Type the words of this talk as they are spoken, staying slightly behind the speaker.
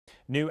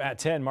New at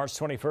 10, March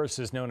 21st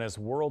is known as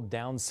World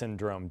Down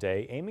Syndrome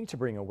Day, aiming to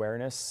bring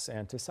awareness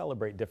and to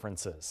celebrate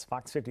differences.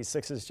 Fox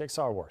 56's Jake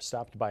Sarwar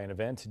stopped by an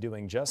event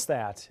doing just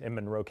that in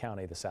Monroe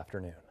County this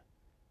afternoon.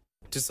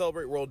 To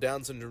celebrate World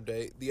Down Syndrome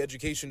Day, the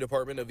Education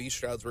Department of East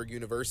Stroudsburg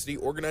University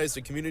organized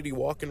a community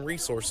walk and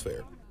resource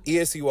fair.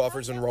 ESU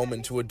offers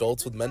enrollment to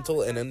adults with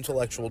mental and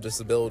intellectual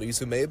disabilities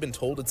who may have been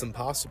told it's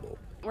impossible.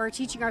 We're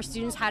teaching our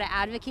students how to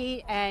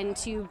advocate and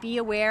to be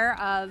aware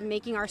of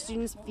making our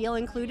students feel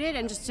included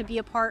and just to be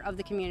a part of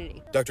the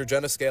community. Dr.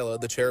 Jenna Scala,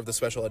 the chair of the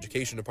Special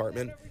Education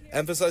Department,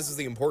 emphasizes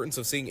the importance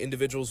of seeing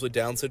individuals with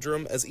Down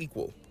syndrome as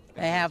equal.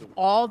 They have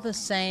all the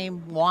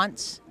same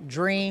wants,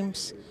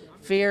 dreams,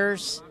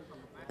 fears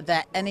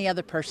that any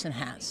other person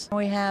has.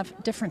 We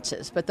have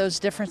differences, but those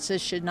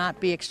differences should not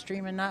be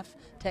extreme enough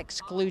to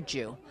exclude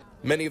you.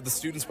 Many of the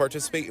students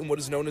participate in what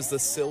is known as the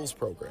SILS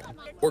program,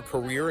 or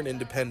Career and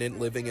Independent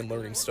Living and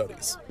Learning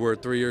Studies. We're a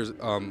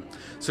 3-year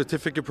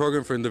certificate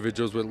program for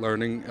individuals with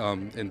learning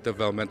and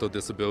developmental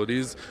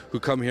disabilities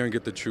who come here and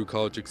get the true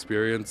college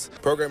experience.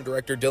 Program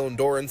Director Dylan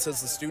Doran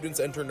says the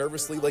students enter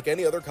nervously like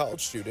any other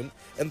college student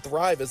and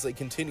thrive as they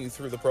continue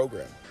through the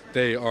program.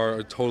 They are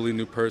a totally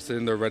new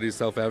person. They're ready to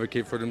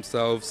self-advocate for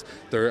themselves.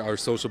 There are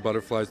social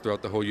butterflies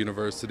throughout the whole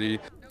university.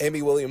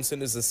 Amy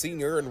Williamson is a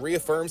senior and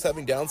reaffirms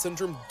having Down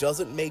syndrome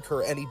doesn't make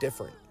her any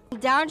different.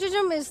 Down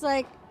syndrome is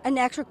like an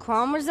extra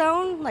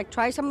chromosome, like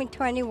trisomy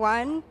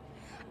 21.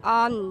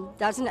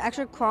 That's an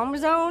extra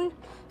chromosome,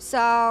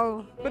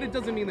 so... But it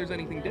doesn't mean there's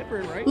anything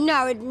different, right?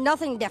 No,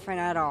 nothing different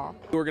at all.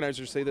 The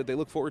organizers say that they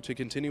look forward to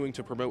continuing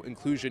to promote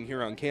inclusion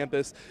here on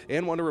campus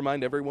and want to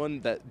remind everyone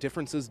that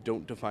differences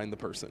don't define the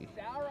person.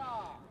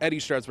 At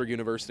East Stroudsburg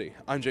University,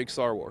 I'm Jake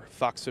Sarwar,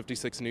 Fox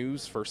 56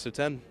 News, First at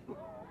 10.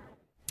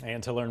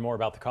 And to learn more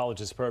about the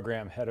college's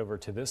program, head over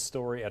to this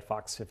story at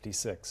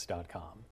fox56.com.